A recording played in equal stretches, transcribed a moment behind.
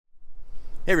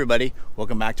Hey everybody,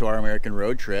 welcome back to our American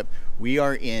road trip. We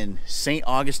are in St.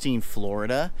 Augustine,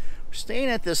 Florida. We're staying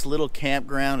at this little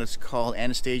campground. It's called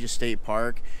Anastasia State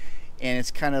Park, and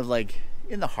it's kind of like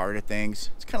in the heart of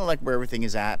things. It's kind of like where everything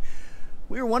is at.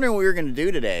 We were wondering what we were going to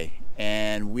do today,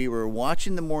 and we were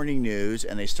watching the morning news,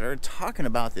 and they started talking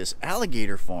about this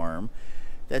alligator farm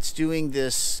that's doing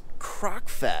this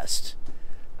Crocfest.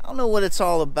 I don't know what it's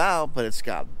all about, but it's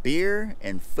got beer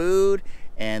and food,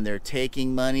 and they're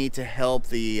taking money to help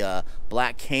the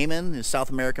black caiman, the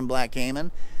South American black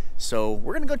caiman. So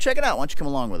we're gonna go check it out. Why don't you come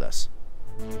along with us?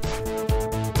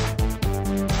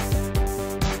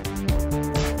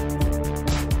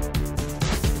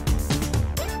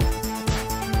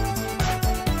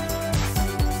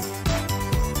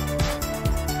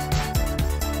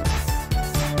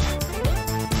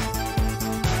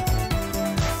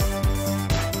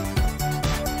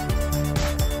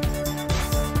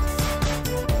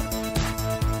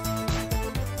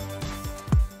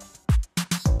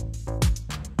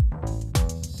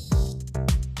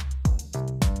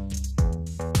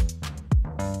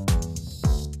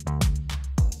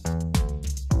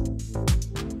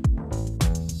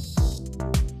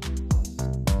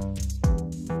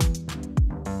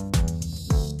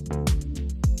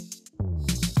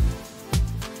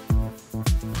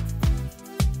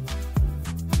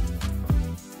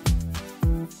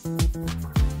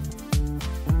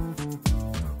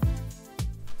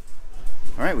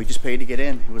 All right, we just paid to get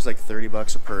in. It was like 30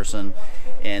 bucks a person,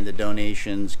 and the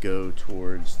donations go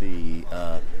towards the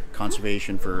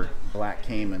conservation for black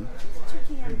caiman.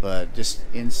 But just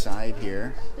inside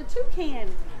here. The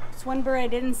toucan. It's one bird I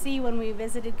didn't see when we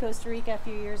visited Costa Rica a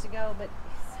few years ago, but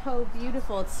it's so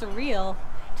beautiful. It's surreal.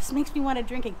 It just makes me want to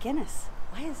drink a Guinness.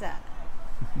 Why is that?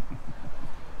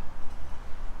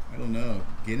 I don't know.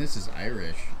 Guinness is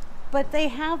Irish. But they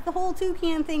have the whole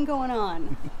toucan thing going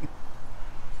on.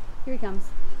 Here he comes.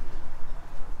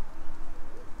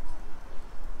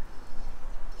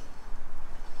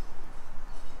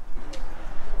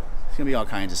 It's gonna be all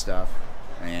kinds of stuff,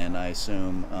 and I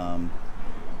assume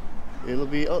it'll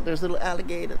be, oh, there's little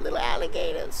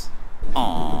alligators.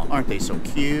 Aw, aren't they so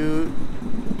cute?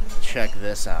 Check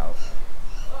this out.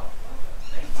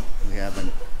 We have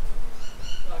an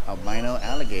albino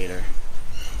alligator.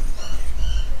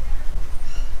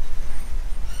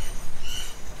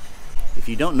 If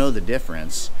you don't know the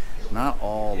difference, not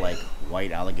all like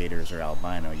white alligators are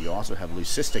albino. You also have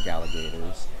leucistic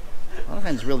alligators. A lot of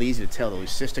times it's really easy to tell. The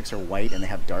leucistics are white and they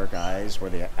have dark eyes, where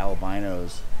the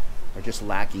albinos are just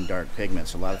lacking dark pigment.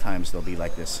 So a lot of times they'll be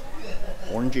like this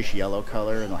orangish yellow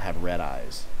color and they'll have red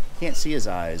eyes. Can't see his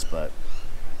eyes, but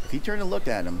if you turn and look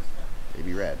at him, they'd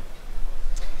be red.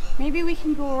 Maybe we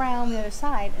can go around the other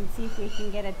side and see if we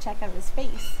can get a check of his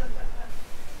face.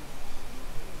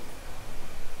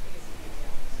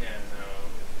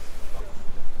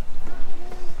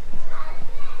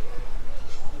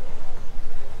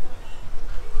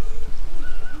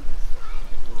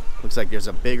 Looks like there's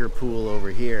a bigger pool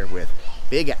over here with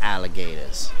big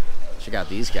alligators. Check out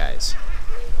these guys.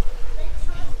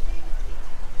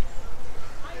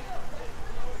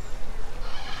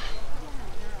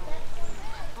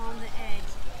 On the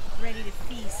edge, ready to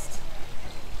feast.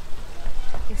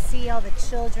 You see all the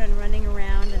children running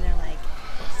around and they're like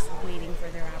just waiting for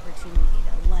their opportunity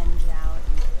to lunge out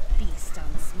and feast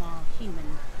on small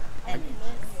human enemies.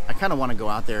 I kind of want to go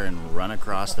out there and run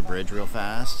across the bridge real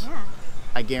fast. Yeah.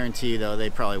 I guarantee, though, they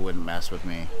probably wouldn't mess with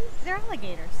me. They're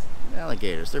alligators.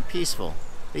 Alligators, they're peaceful.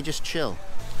 They just chill.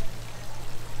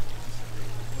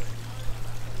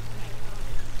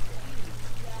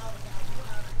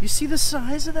 You see the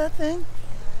size of that thing?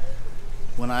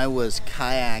 When I was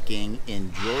kayaking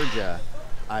in Georgia,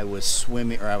 I was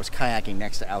kayaking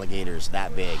next to alligators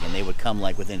that big, and they would come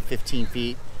like within 15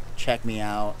 feet, check me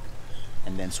out,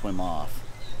 and then swim off.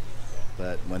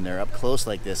 But when they're up close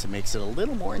like this, it makes it a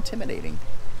little more intimidating.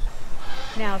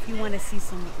 Now, if you want to see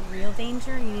some real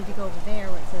danger, you need to go over there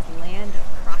where it says Land of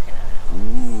Crocodiles.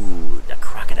 Ooh, the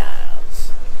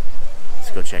crocodiles. Let's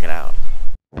go check it out.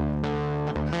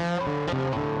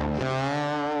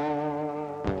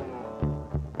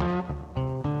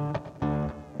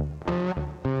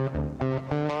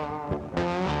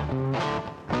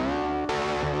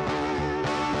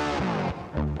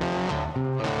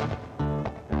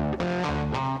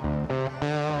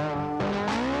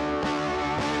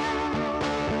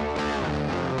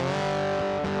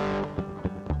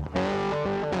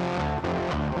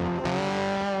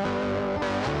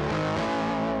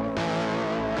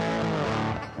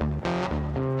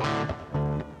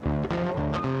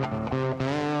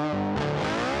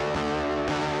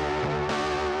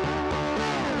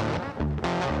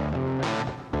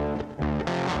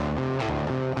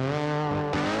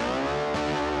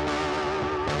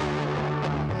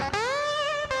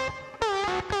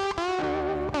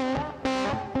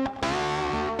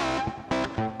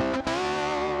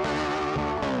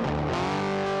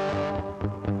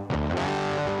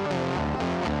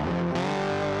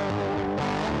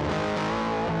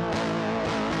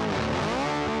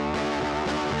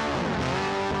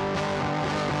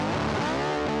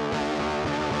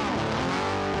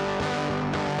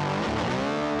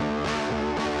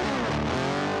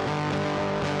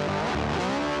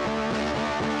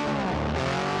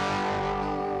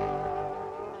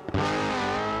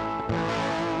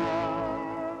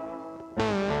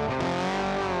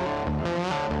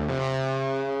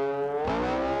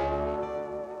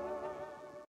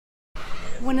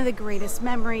 One of the greatest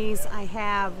memories I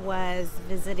have was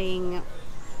visiting,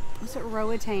 was it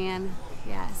Roatan?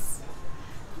 Yes.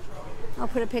 I'll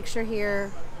put a picture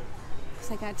here because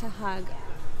I got to hug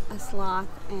a sloth,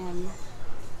 and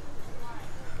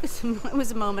it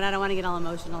was a moment. I don't want to get all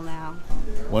emotional now.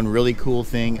 One really cool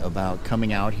thing about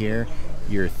coming out here,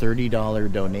 your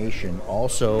 $30 donation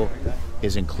also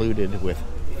is included with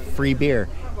free beer,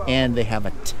 and they have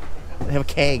a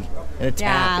keg and a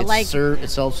tap.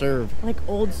 It's self-serve. Like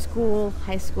old school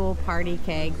high school party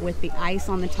keg with the ice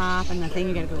on the top and the thing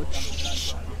you gotta go.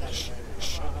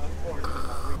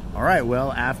 All right,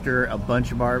 well, after a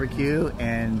bunch of barbecue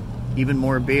and even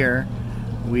more beer,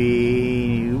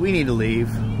 we need to leave.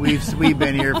 We've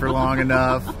been here for long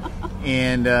enough,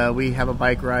 and we have a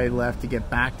bike ride left to get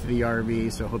back to the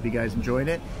RV. So I hope you guys enjoyed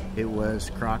it. It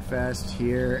was Crocfest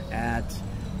here at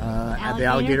the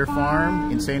Alligator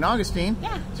Farm in St. Augustine.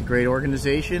 Yeah. It's a great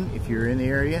organization. If you're in the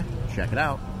area, check it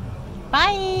out.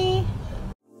 Bye.